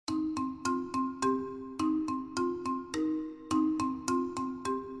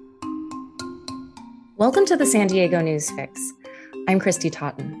Welcome to the San Diego News Fix. I'm Christy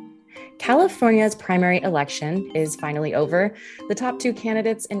Totten. California's primary election is finally over. The top two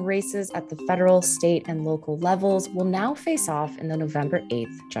candidates in races at the federal, state, and local levels will now face off in the November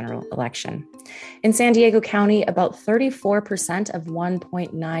 8th general election. In San Diego County, about 34% of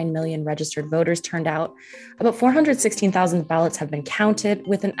 1.9 million registered voters turned out. About 416,000 ballots have been counted,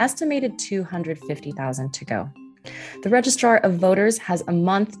 with an estimated 250,000 to go. The Registrar of Voters has a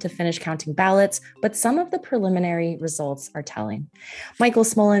month to finish counting ballots, but some of the preliminary results are telling. Michael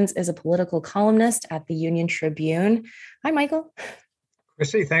Smullins is a political columnist at the Union Tribune. Hi, Michael.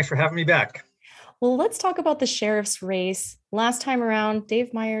 Christy, thanks for having me back. Well, let's talk about the sheriff's race. Last time around,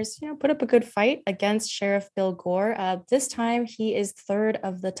 Dave Myers, put up a good fight against Sheriff Bill Gore. This time, he is third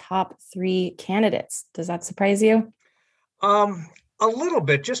of the top three candidates. Does that surprise you? A little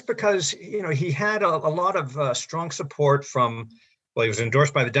bit, just because, he had a lot of strong support from, he was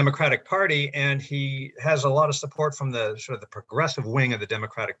endorsed by the Democratic Party, and he has a lot of support from the sort of the progressive wing of the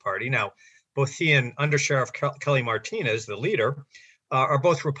Democratic Party. Now, both he and Under Sheriff Kelly Martinez, the leader, are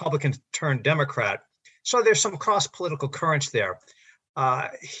both Republicans turned Democrat. So there's some cross-political currents there.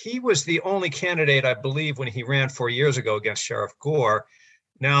 He was the only candidate, I believe, when he ran 4 years ago against Sheriff Gore.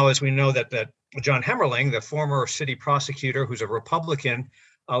 Now, as we know that John Hemmerling, the former city prosecutor, who's a Republican,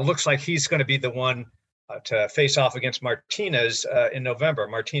 looks like he's going to be the one to face off against Martinez in November.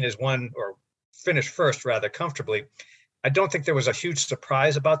 Martinez won, or finished first rather comfortably. I don't think there was a huge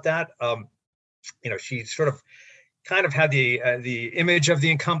surprise about that. She sort of kind of had the image of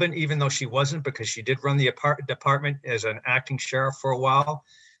the incumbent, even though she wasn't, because she did run the department as an acting sheriff for a while.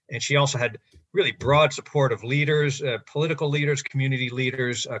 And she also had really broad support of leaders, political leaders, community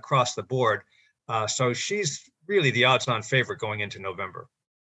leaders across the board. So she's really the odds-on favorite going into November.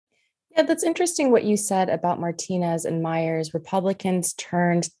 Yeah, that's interesting what you said about Martinez and Myers, Republicans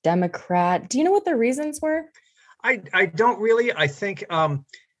turned Democrat. Do you know what the reasons were? I don't really. I think,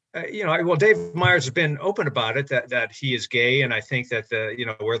 Dave Myers has been open about it, that he is gay. And I think that,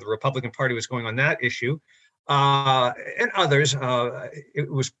 where the Republican Party was going on that issue, and others, it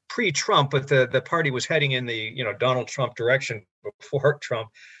was pre-Trump, but the party was heading in the, Donald Trump direction before Trump.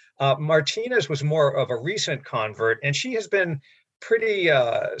 Martinez was more of a recent convert, and she has been pretty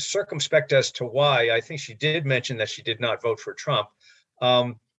circumspect as to why. I think she did mention that she did not vote for Trump.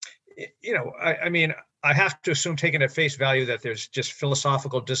 I have to assume, taken at face value, that there's just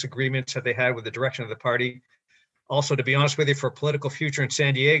philosophical disagreements that they had with the direction of the party. Also, to be honest with you, for a political future in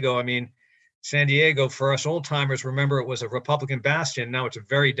San Diego, San Diego, for us old timers, remember it was a Republican bastion. Now it's a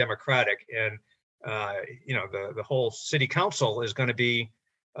very Democratic, and the whole city council is going to be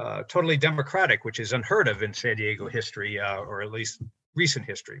totally Democratic, which is unheard of in San Diego history, or at least recent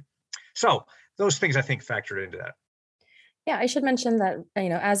history. So those things, I think, factored into that. Yeah, I should mention that,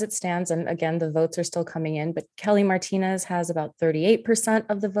 as it stands, and again, the votes are still coming in, but Kelly Martinez has about 38%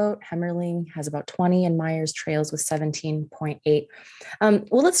 of the vote. Hemmerling has about 20, and Myers trails with 17.8.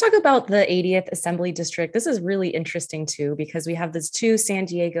 Well, let's talk about the 80th Assembly District. This is really interesting, too, because we have these two San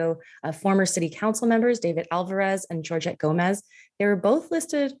Diego former city council members, David Alvarez and Georgette Gomez. They were both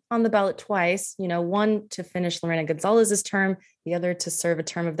listed on the ballot twice, one to finish Lorena Gonzalez's term, the other to serve a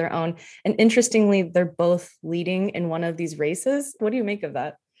term of their own. And interestingly, they're both leading in one of these races. What do you make of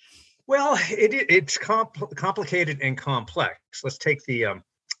that? Well, it's complicated and complex. Let's take the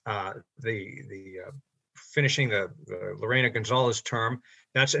finishing the Lorena Gonzalez term.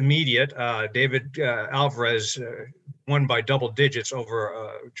 That's immediate. David Alvarez won by double digits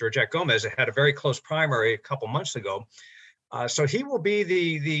over Georgette Gomez. It had a very close primary a couple months ago. So he will be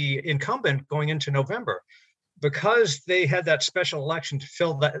the incumbent going into November, because they had that special election to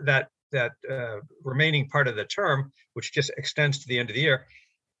fill that remaining part of the term, which just extends to the end of the year.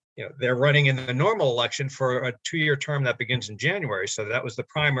 They're running in the normal election for a 2-year term that begins in January. So that was the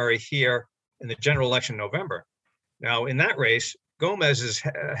primary here in the general election in November. Now, in that race, Gomez is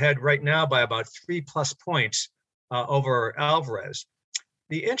ahead right now by about 3+ points over Alvarez.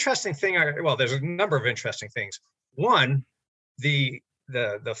 The interesting thing, there's a number of interesting things. One, the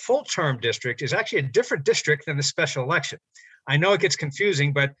full term district is actually a different district than the special election. I know it gets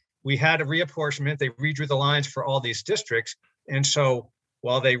confusing, but we had a reapportionment. They redrew the lines for all these districts. And so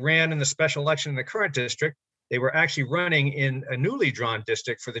while they ran in the special election in the current district, they were actually running in a newly drawn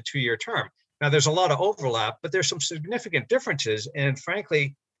district for the 2-year term. Now, there's a lot of overlap, but there's some significant differences. And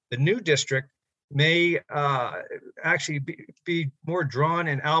frankly, the new district may actually be more drawn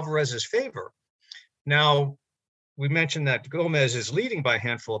in Alvarez's favor. Now, we mentioned that Gomez is leading by a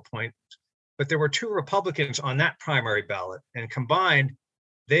handful of points, but there were 2 Republicans on that primary ballot, and combined,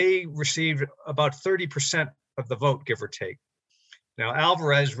 they received about 30% of the vote, give or take. Now,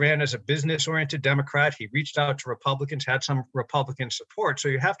 Alvarez ran as a business-oriented Democrat. He reached out to Republicans, had some Republican support. So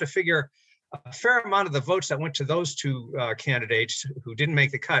you have to figure a fair amount of the votes that went to those two candidates who didn't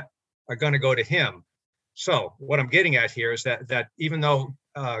make the cut are going to go to him. So what I'm getting at here is that even though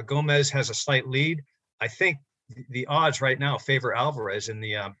Gomez has a slight lead, I think the odds right now favor Alvarez in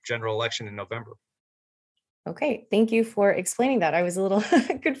the general election in November. Okay, thank you for explaining that. I was a little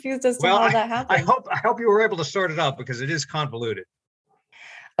confused as to how that happened. I hope you were able to sort it out because it is convoluted.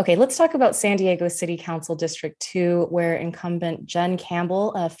 Okay, let's talk about San Diego City Council District 2, where incumbent Jen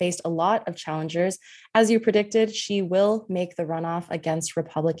Campbell faced a lot of challengers. As you predicted, she will make the runoff against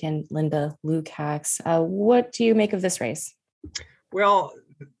Republican Linda Lukacs. What do you make of this race? Well,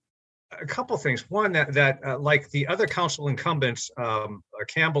 a couple of things. One, that like the other council incumbents,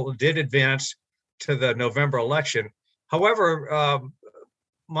 Campbell did advance to the November election. However,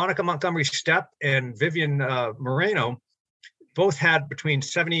 Monica Montgomery Steppe and Vivian Moreno both had between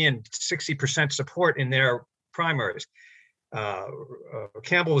 70 and 60% support in their primaries.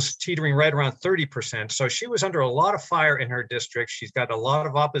 Campbell was teetering right around 30%. So she was under a lot of fire in her district. She's got a lot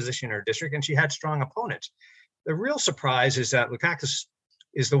of opposition in her district, and she had strong opponents. The real surprise is that Lukacs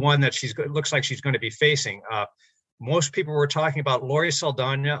is the one that looks like she's going to be facing. Most people were talking about Lori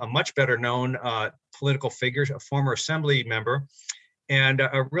Saldana, a much better known political figure, a former assembly member, and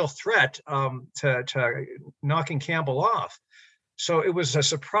a real threat to knocking Campbell off. So it was a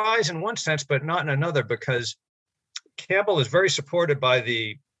surprise in one sense, but not in another, because Campbell is very supported by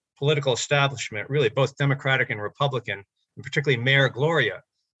the political establishment, really both Democratic and Republican, and particularly Mayor Gloria.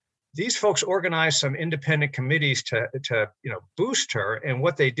 These folks organized some independent committees to boost her, and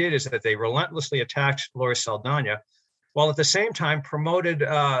what they did is that they relentlessly attacked Lori Saldana, while at the same time promoted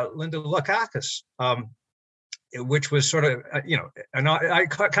Linda Lukacs, which was sort of I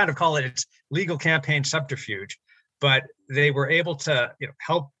kind of call it its legal campaign subterfuge. But they were able to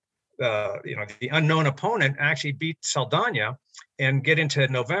help the unknown opponent actually beat Saldana and get into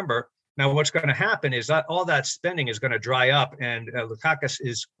November. Now, what's going to happen is that all that spending is going to dry up, and Lukacs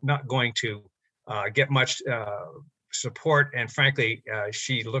is not going to get much support. And frankly,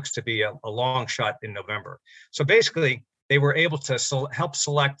 she looks to be a long shot in November. So basically, they were able to help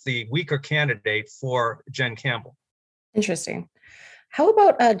select the weaker candidate for Jen Campbell. Interesting. How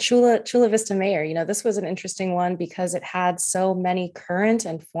about Chula Vista Mayor? This was an interesting one because it had so many current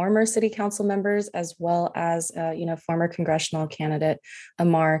and former city council members, as well as, former congressional candidate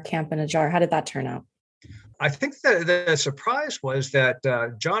Amar Campa-Najjar. How did that turn out? I think the surprise was that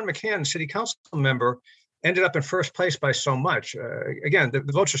John McCann, city council member, ended up in first place by so much. Again, the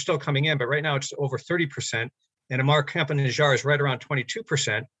votes are still coming in, but right now it's over 30%. And Amar Campa-Najjar is right around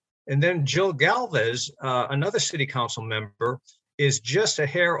 22%. And then Jill Galvez, another city council member, is just a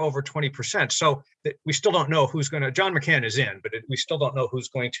hair over 20%. So we still don't know who's going to, John McCann is in, but we still don't know who's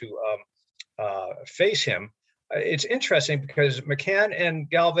going to face him. It's interesting because McCann and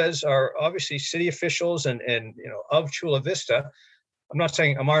Galvez are obviously city officials and of Chula Vista. I'm not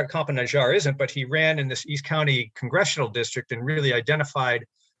saying Amar Campa-Najjar isn't, but he ran in this East County congressional district and really identified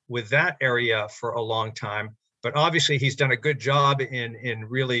with that area for a long time. But obviously he's done a good job in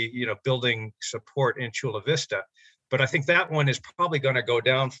really, building support in Chula Vista. But I think that one is probably going to go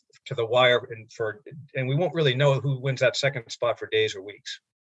down to the wire, and we won't really know who wins that second spot for days or weeks.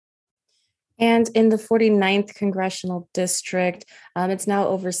 And in the 49th Congressional District, it's now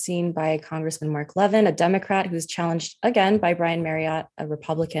overseen by Congressman Mark Levin, a Democrat who's challenged again by Brian Marriott, a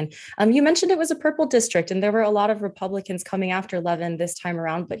Republican. You mentioned it was a purple district, and there were a lot of Republicans coming after Levin this time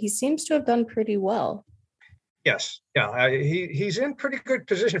around, but he seems to have done pretty well. Yes, yeah, he's in pretty good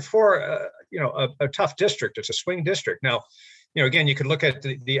position for a tough district. It's a swing district. Now, again, you could look at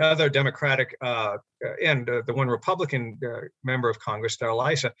the other Democratic and the one Republican member of Congress, Darrell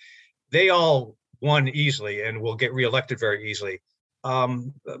Issa. They all won easily and will get reelected very easily.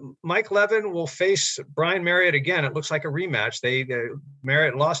 Mike Levin will face Brian Marriott again. It looks like a rematch.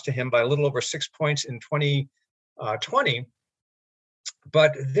 Marriott lost to him by a little over 6 points in 2020.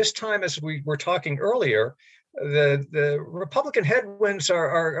 But this time, as we were talking earlier, the Republican headwinds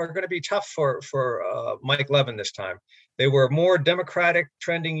are going to be tough for Mike Levin this time. They were more Democratic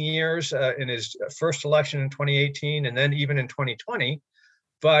trending years in his first election in 2018 and then even in 2020.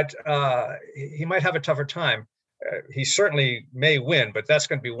 But he might have a tougher time. He certainly may win, but that's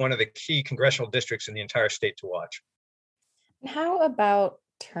going to be one of the key congressional districts in the entire state to watch. How about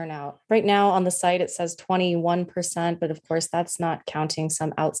turnout? Right now on the site, it says 21%, but of course, that's not counting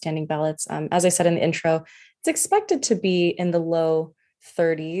some outstanding ballots. As I said in the intro, it's expected to be in the low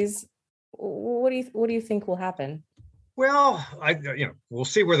 30s. What do you think will happen? Well, we'll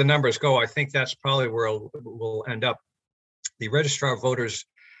see where the numbers go. I think that's probably where we'll end up. the registrar of voters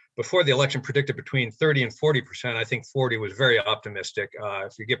before the election predicted between 30 and 40%. I think 40 was very optimistic.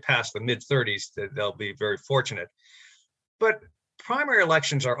 If you get past the mid 30s, they'll be very fortunate. But primary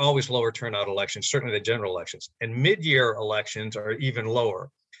elections are always lower turnout elections, certainly the general elections, and mid-year elections are even lower.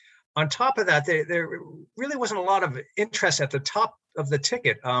 On top of that, there really wasn't a lot of interest at the top of the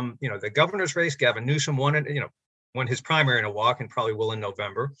ticket. The governor's race, Gavin Newsom won his primary in a walk and probably will in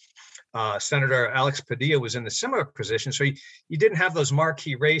November. Senator Alex Padilla was in a similar position. So you didn't have those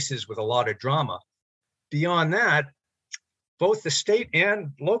marquee races with a lot of drama. Beyond that, both the state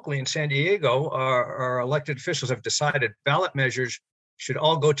and locally in San Diego, our elected officials have decided ballot measures should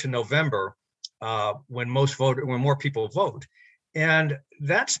all go to November when more people vote. And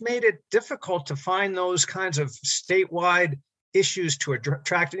that's made it difficult to find those kinds of statewide issues to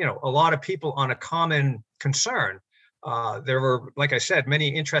attract, a lot of people on a common concern. There were, like I said, many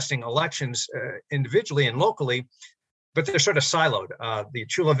interesting elections individually and locally, but they're sort of siloed. The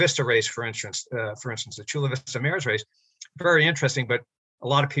Chula Vista race, for instance, the Chula Vista mayor's race, very interesting, but a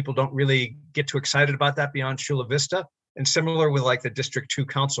lot of people don't really get too excited about that beyond Chula Vista. And similar with like the District 2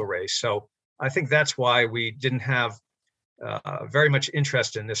 council race. So I think that's why we didn't have very much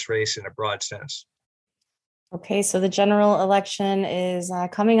interest in this race in a broad sense. Okay, so the general election is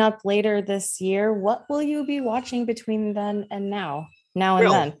coming up later this year. What will you be watching between then and now?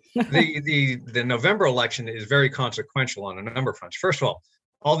 Then? the November election is very consequential on a number of fronts. First of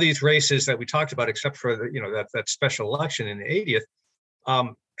all these races that we talked about, except for that special election in the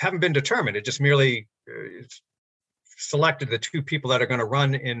 80th, haven't been determined. It just merely selected the two people that are going to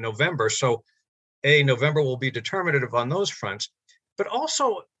run in November. So November will be determinative on those fronts, but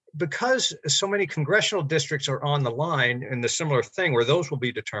also because so many congressional districts are on the line in the similar thing where those will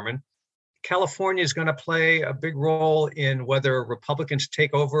be determined, California is going to play a big role in whether Republicans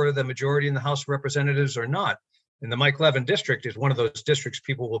take over the majority in the House of Representatives or not. And the Mike Levin district is one of those districts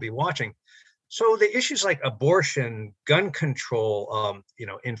people will be watching. So the issues like abortion, gun control,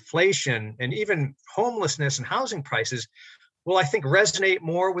 inflation, and even homelessness and housing prices will, I think, resonate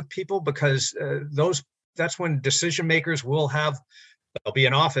more with people because that's when decision makers they'll be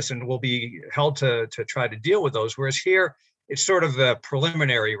in office and will be held to try to deal with those. Whereas here, it's sort of the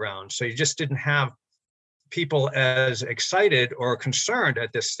preliminary round. So you just didn't have people as excited or concerned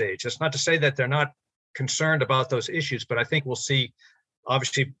at this stage. That's not to say that they're not concerned about those issues, but I think we'll see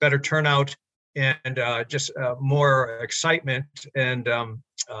obviously better turnout and just more excitement and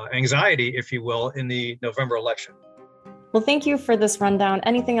anxiety, if you will, in the November election. Well, thank you for this rundown.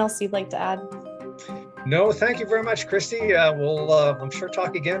 Anything else you'd like to add? No, thank you very much, Christy. We'll, I'm sure,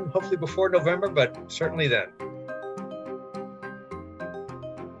 talk again, hopefully before November, but certainly then.